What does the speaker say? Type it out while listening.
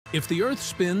If the Earth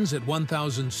spins at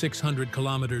 1,600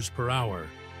 kilometers per hour,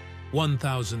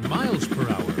 1,000 miles per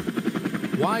hour,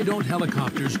 why don't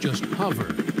helicopters just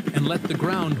hover and let the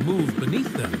ground move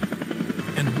beneath them?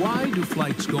 And why do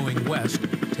flights going west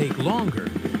take longer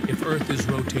if Earth is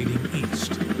rotating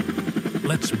east?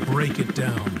 Let's break it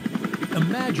down.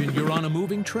 Imagine you're on a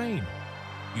moving train.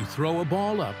 You throw a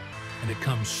ball up and it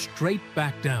comes straight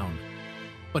back down.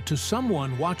 But to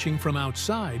someone watching from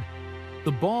outside,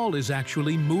 the ball is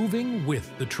actually moving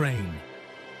with the train.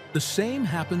 The same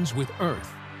happens with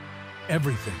Earth.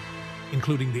 Everything,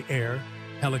 including the air,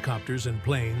 helicopters, and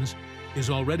planes, is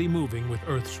already moving with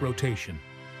Earth's rotation.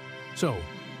 So,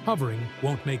 hovering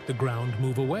won't make the ground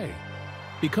move away,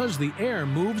 because the air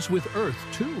moves with Earth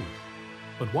too.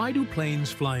 But why do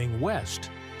planes flying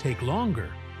west take longer?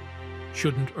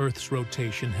 Shouldn't Earth's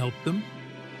rotation help them?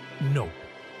 Nope.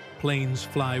 Planes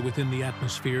fly within the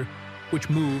atmosphere, which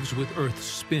moves with Earth's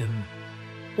spin.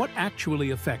 What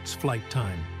actually affects flight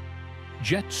time?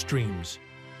 Jet streams.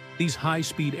 These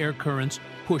high-speed air currents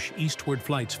push eastward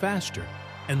flights faster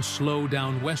and slow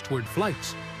down westward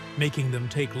flights, making them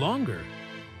take longer.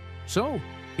 So,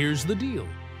 here's the deal.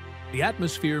 The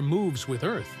atmosphere moves with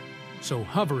Earth, so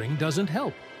hovering doesn't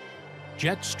help.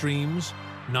 Jet streams,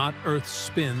 not Earth's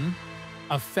spin,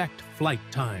 affect flight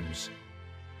times.